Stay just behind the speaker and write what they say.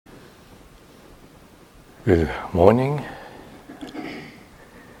Good morning.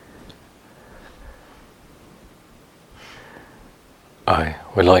 I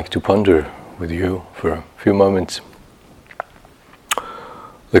would like to ponder with you for a few moments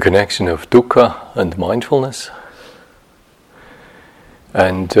the connection of dukkha and mindfulness,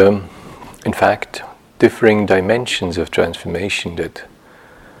 and in fact differing dimensions of transformation that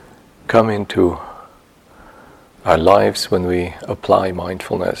come into our lives when we apply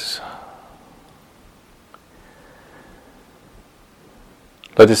mindfulness.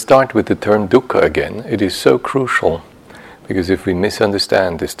 Let us start with the term dukkha again. It is so crucial, because if we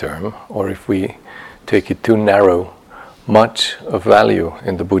misunderstand this term, or if we take it too narrow, much of value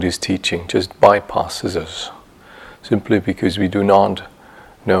in the Buddhist teaching just bypasses us, simply because we do not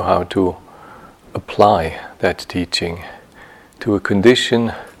know how to apply that teaching to a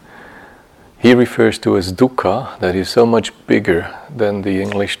condition he refers to as dukkha, that is so much bigger than the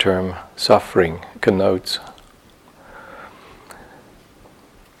English term suffering connotes.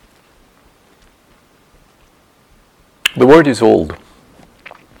 The word is old.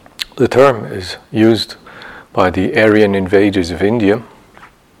 The term is used by the Aryan invaders of India.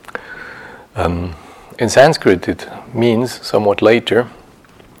 In Sanskrit it means, somewhat later,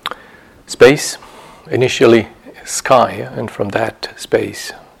 space, initially sky, and from that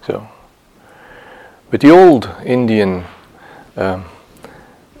space. But the old Indian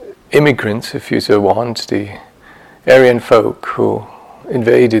immigrants, if you so want, the Aryan folk who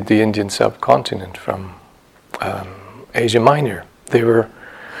invaded the Indian subcontinent from Asia Minor, they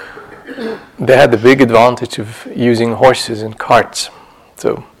had the big advantage of using horses and carts.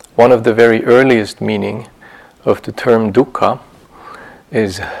 So one of the very earliest meaning of the term dukkha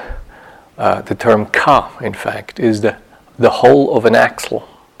is the term ka, in fact, is the hole of an axle.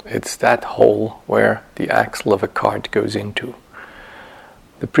 It's that hole where the axle of a cart goes into.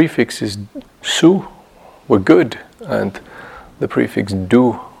 The prefixes su were good, and the prefix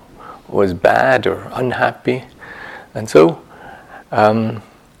du was bad or unhappy. And so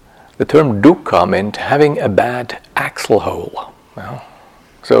the term dukkha meant having a bad axle hole.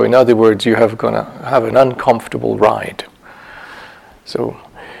 So in other words, you have going to have an uncomfortable ride. So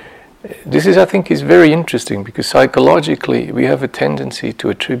this is, I think, is very interesting, because psychologically we have a tendency to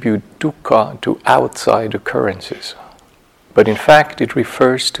attribute dukkha to outside occurrences. But in fact it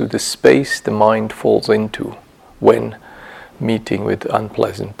refers to the space the mind falls into when meeting with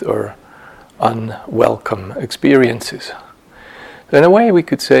unpleasant or unwelcome experiences. In a way we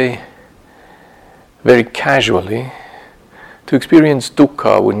could say, very casually, to experience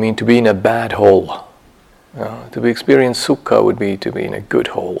dukkha would mean to be in a bad hole. To experience sukha would be to be in a good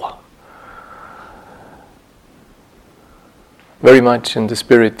hole. Very much in the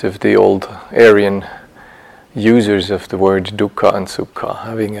spirit of the old Aryan users of the word dukkha and sukha.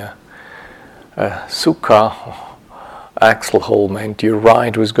 Having a sukha axle hole meant your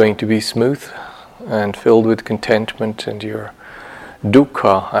ride was going to be smooth and filled with contentment, and your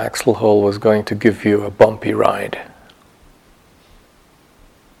dukkha axle hole was going to give you a bumpy ride.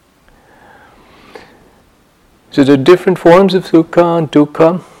 So there are different forms of sukha and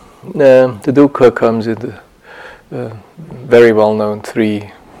dukkha. The dukkha comes in the very well-known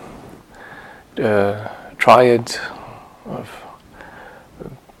three triads of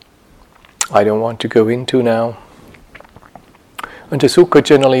I don't want to go into now. And the sukha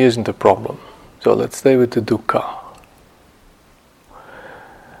generally isn't a problem. So let's stay with the dukkha.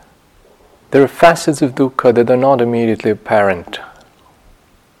 There are facets of dukkha that are not immediately apparent.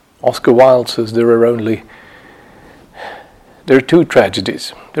 Oscar Wilde says there are two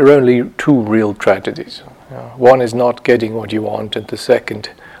tragedies. There are only two real tragedies. One is not getting what you want, and the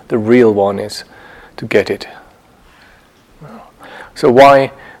second, the real one, is to get it. So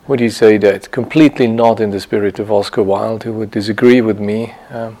why would you say that? Completely not in the spirit of Oscar Wilde, who would disagree with me,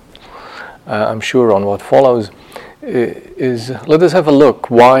 I'm sure, on what follows. Let us have a look.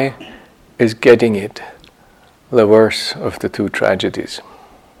 Why is getting it the worst of the two tragedies?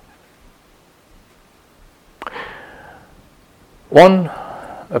 One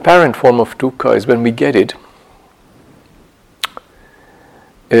apparent form of dukkha is when we get it,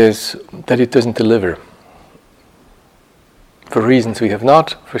 is that it doesn't deliver. For reasons we have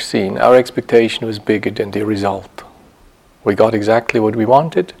not foreseen, our expectation was bigger than the result. We got exactly what we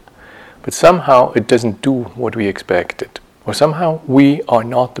wanted, but somehow it doesn't do what we expected. Or somehow we are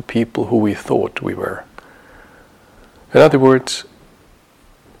not the people who we thought we were. In other words,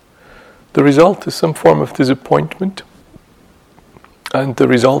 the result is some form of disappointment, and the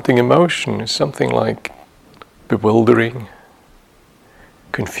resulting emotion is something like bewildering,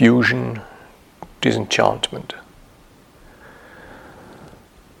 confusion, disenchantment.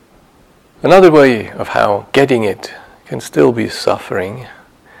 Another way of how getting it can still be suffering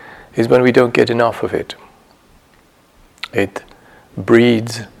is when we don't get enough of it. It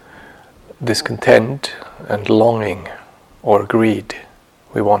breeds discontent and longing or greed.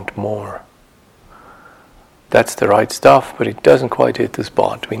 We want more. That's the right stuff, but it doesn't quite hit the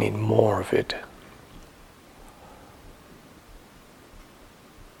spot. We need more of it.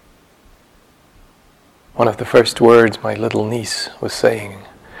 One of the first words my little niece was saying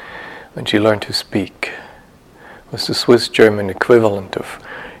when she learned to speak was the Swiss-German equivalent of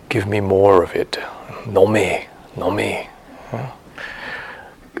 "give me more of it," "nomme," "nomme,"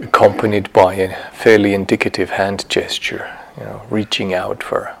 accompanied by a fairly indicative hand gesture, reaching out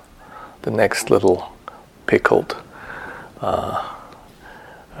for the next little pickled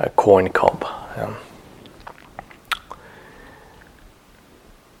corn cob.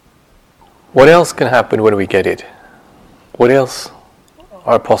 What else can happen when we get it? What else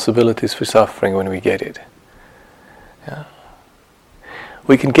are possibilities for suffering when we get it?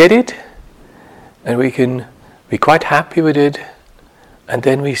 We can get it, and we can be quite happy with it, and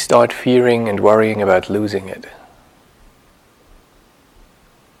then we start fearing and worrying about losing it.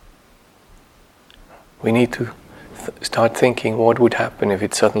 We need to start thinking what would happen if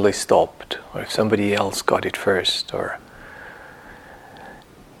it suddenly stopped, or if somebody else got it first, or...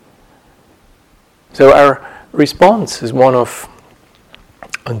 So our response is one of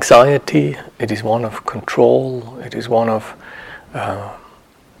anxiety, it is one of control, it is one of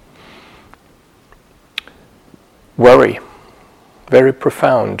worry, very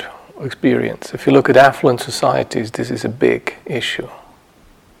profound experience. If you look at affluent societies, this is a big issue.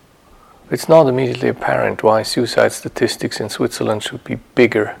 It's not immediately apparent why suicide statistics in Switzerland should be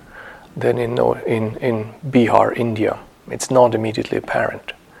bigger than in Bihar, India. It's not immediately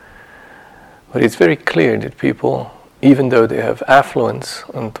apparent. But it's very clear that people, even though they have affluence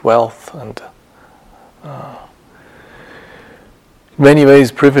and wealth and in many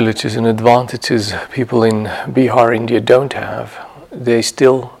ways privileges and advantages people in Bihar, India don't have, they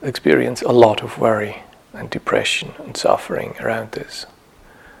still experience a lot of worry and depression and suffering around this.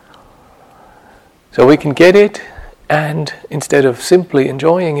 So we can get it, and instead of simply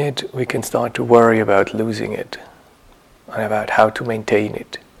enjoying it, we can start to worry about losing it, and about how to maintain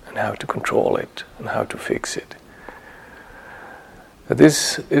it, and how to control it, and how to fix it. But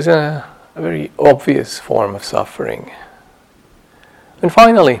this is a very obvious form of suffering. And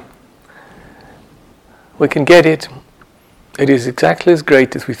finally, we can get it. It is exactly as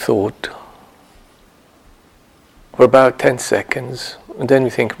great as we thought, for about 10 seconds, and then we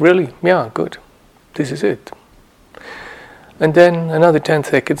think, really, yeah, good, this is it. And then another 10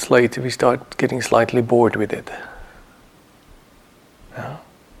 seconds later, we start getting slightly bored with it.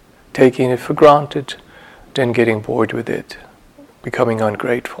 Taking it for granted, then getting bored with it, becoming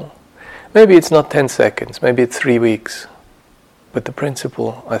ungrateful. Maybe it's not 10 seconds, maybe it's 3 weeks, but the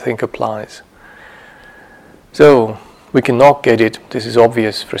principle, I think, applies. So, we can not get it, this is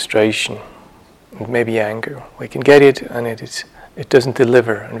obvious frustration, and maybe anger. We can get it, and it doesn't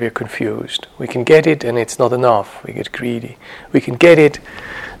deliver, and we're confused. We can get it, and it's not enough, we get greedy. We can get it,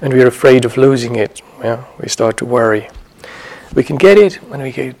 and we're afraid of losing it, we start to worry. We can get it, and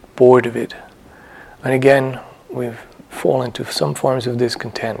we get bored of it. And again, we fall into some forms of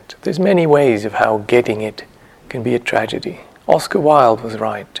discontent. There's many ways of how getting it can be a tragedy. Oscar Wilde was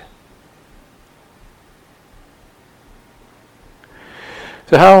right.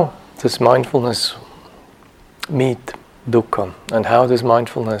 So how does mindfulness meet dukkha? And how does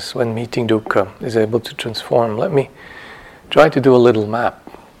mindfulness, when meeting dukkha, is able to transform? Let me try to do a little map.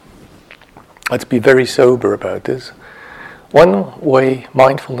 Let's be very sober about this. One way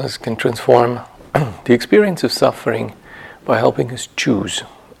mindfulness can transform the experience of suffering by helping us choose,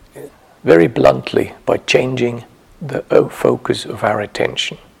 very bluntly, by changing the focus of our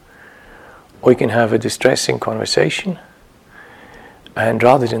attention. We can have a distressing conversation, and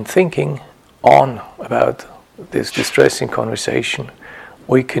rather than thinking on about this distressing conversation,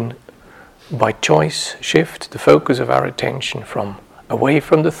 we can, by choice, shift the focus of our attention from away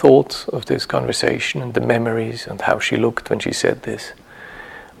from the thoughts of this conversation and the memories and how she looked when she said this.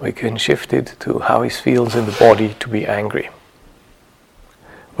 We can shift it to how it feels in the body to be angry.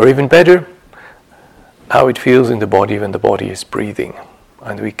 Or even better, how it feels in the body when the body is breathing.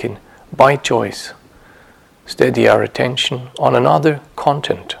 And we can, by choice, steady our attention on another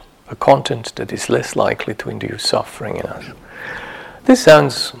content, a content that is less likely to induce suffering in us. This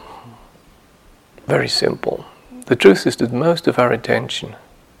sounds very simple. The truth is that most of our attention,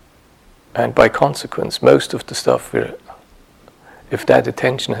 and by consequence, most of the stuff if that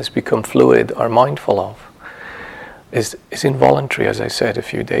attention has become fluid, are mindful of, is involuntary, as I said a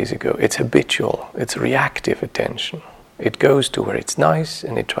few days ago. It's habitual, it's reactive attention. It goes to where it's nice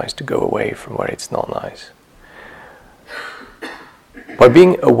and it tries to go away from where it's not nice. By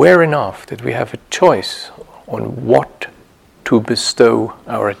being aware enough that we have a choice on what to bestow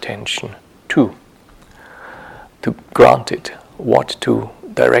our attention to grant it, what to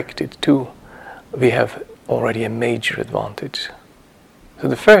direct it to, we have already a major advantage. So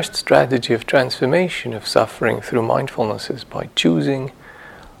the first strategy of transformation of suffering through mindfulness is by choosing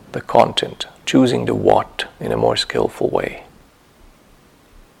the content, choosing the what in a more skillful way.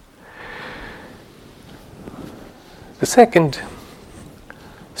 The second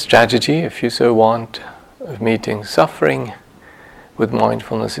strategy, if you so want, of meeting suffering with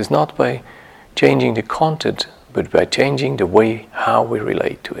mindfulness is not by changing the content, but by changing the way how we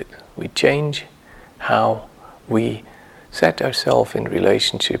relate to it. We change how we set ourselves in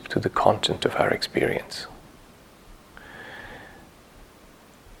relationship to the content of our experience.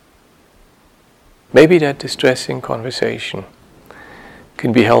 Maybe that distressing conversation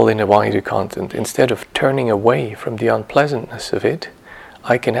can be held in a wider content. Instead of turning away from the unpleasantness of it,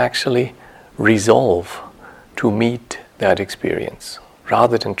 I can actually resolve to meet that experience,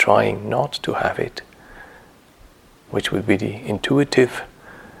 rather than trying not to have it, which would be the intuitive,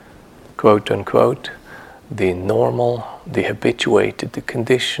 quote-unquote, the normal, the habituated, the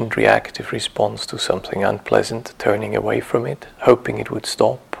conditioned reactive response to something unpleasant, turning away from it, hoping it would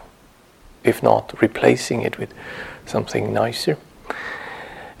stop, if not replacing it with something nicer.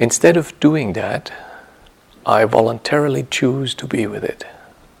 Instead of doing that, I voluntarily choose to be with it,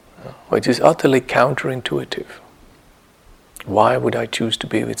 which is utterly counterintuitive. Why would I choose to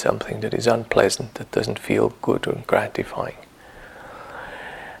be with something that is unpleasant, that doesn't feel good or gratifying?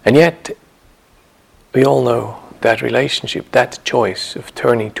 And yet, we all know that relationship, that choice of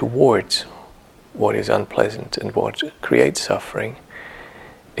turning towards what is unpleasant and what creates suffering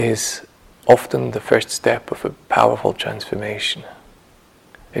is often the first step of a powerful transformation.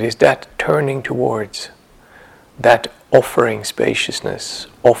 It is that turning towards, that offering spaciousness,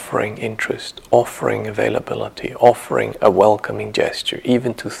 offering interest, offering availability, offering a welcoming gesture,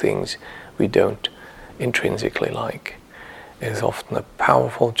 even to things we don't intrinsically like, is often a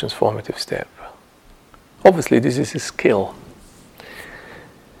powerful transformative step. Obviously, this is a skill.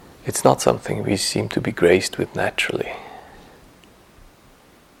 It's not something we seem to be graced with naturally.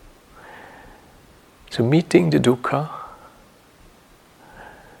 So meeting the dukkha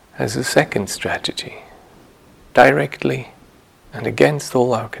as a second strategy, directly and against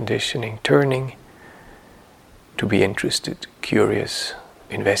all our conditioning, turning to be interested, curious,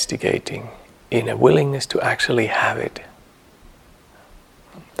 investigating, in a willingness to actually have it.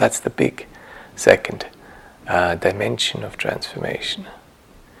 That's the big second dimension of transformation.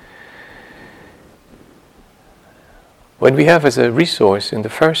 When we have as a resource in the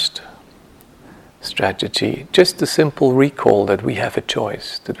first strategy just a simple recall that we have a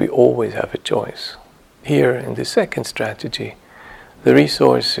choice, that we always have a choice. Here in the second strategy, the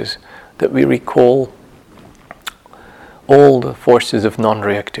resource is that we recall all the forces of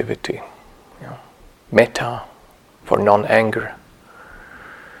non-reactivity. Metta for non-anger,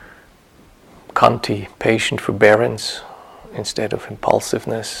 Khanti, patient forbearance instead of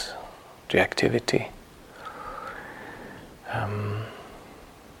impulsiveness, reactivity.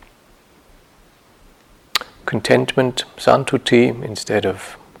 Contentment, santuti, instead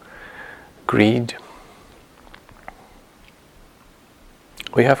of greed.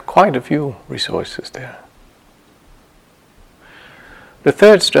 We have quite a few resources there. The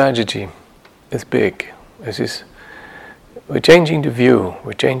third strategy is big. We're changing the view,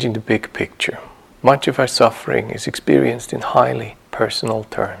 we're changing the big picture. Much of our suffering is experienced in highly personal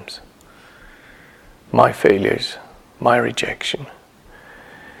terms. My failures, my rejection,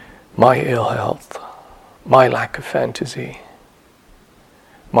 my ill health, my lack of fantasy,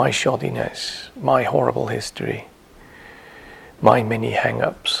 my shoddiness, my horrible history, my many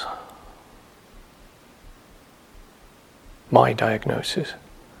hang-ups, my diagnosis.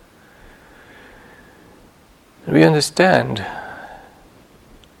 We understand,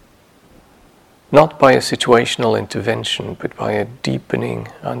 not by a situational intervention, but by a deepening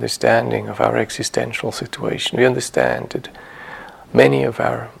understanding of our existential situation. We understand that many of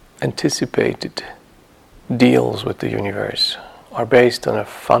our anticipated deals with the universe are based on a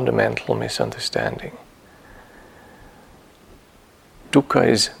fundamental misunderstanding. Dukkha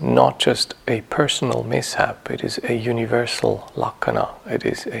is not just a personal mishap, it is a universal lakkhana, it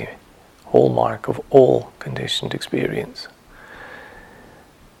is a hallmark of all conditioned experience.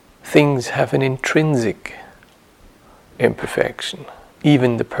 Things have an intrinsic imperfection,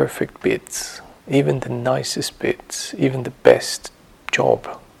 even the perfect bits, even the nicest bits, even the best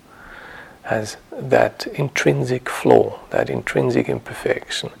job has that intrinsic flaw, that intrinsic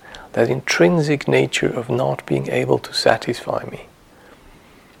imperfection, that intrinsic nature of not being able to satisfy me.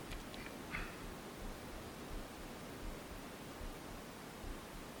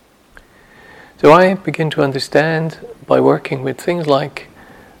 So I begin to understand by working with things like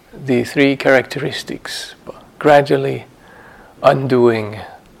the three characteristics, gradually undoing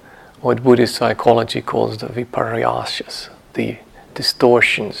what Buddhist psychology calls the viparyasas, the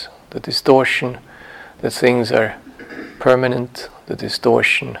distortions, the distortion that things are permanent, the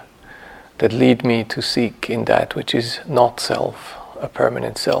distortion that lead me to seek in that which is not self, a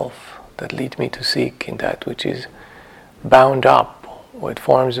permanent self, that lead me to seek in that which is bound up with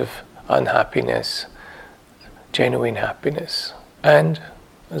forms of unhappiness, genuine happiness, and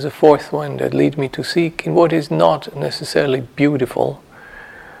as a fourth one that lead me to seek in what is not necessarily beautiful,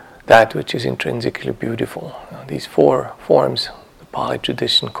 that which is intrinsically beautiful. Now, these four forms, the Pali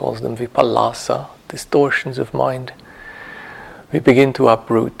tradition calls them vipallasa, distortions of mind. We begin to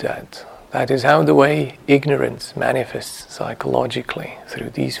uproot that. That is how the way ignorance manifests psychologically,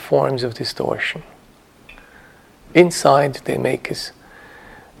 through these forms of distortion. Inside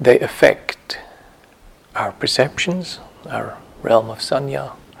they affect our perceptions, our realm of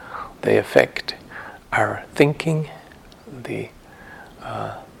sanya. They affect our thinking, the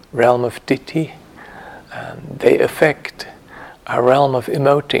realm of ditthi. They affect our realm of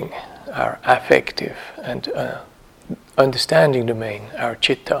emoting, our affective and understanding domain, our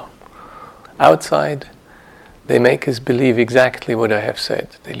citta. Outside, they make us believe exactly what I have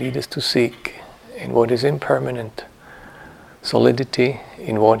said. They lead us to seek in what is impermanent, solidity,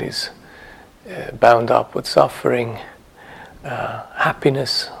 in what is bound up with suffering,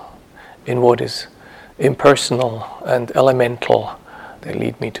 happiness, in what is impersonal and elemental. They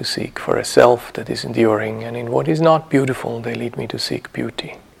lead me to seek for a self that is enduring, and in what is not beautiful, they lead me to seek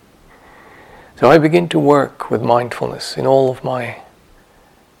beauty. So I begin to work with mindfulness in all of my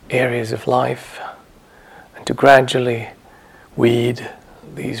areas of life, and to gradually weed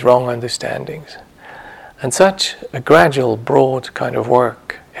these wrong understandings. And such a gradual, broad kind of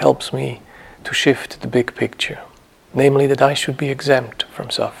work helps me to shift the big picture, namely that I should be exempt from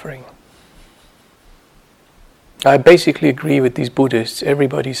suffering. I basically agree with these Buddhists,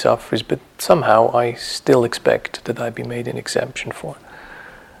 everybody suffers, but somehow I still expect that I be made an exemption for.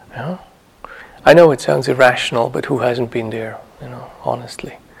 I know it sounds irrational, but who hasn't been there,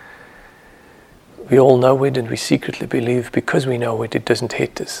 honestly. We all know it, and we secretly believe because we know it, it doesn't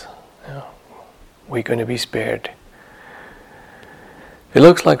hit us. We're going to be spared. It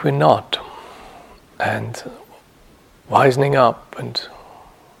looks like we're not. And wisening up and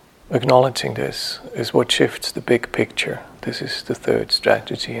acknowledging this is what shifts the big picture. This is the third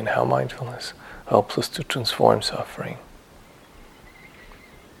strategy in how mindfulness helps us to transform suffering.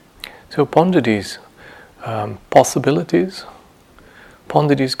 So ponder these possibilities,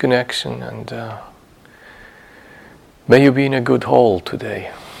 ponder these connection, and may you be in a good hole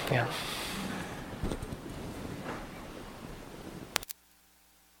today. Yeah.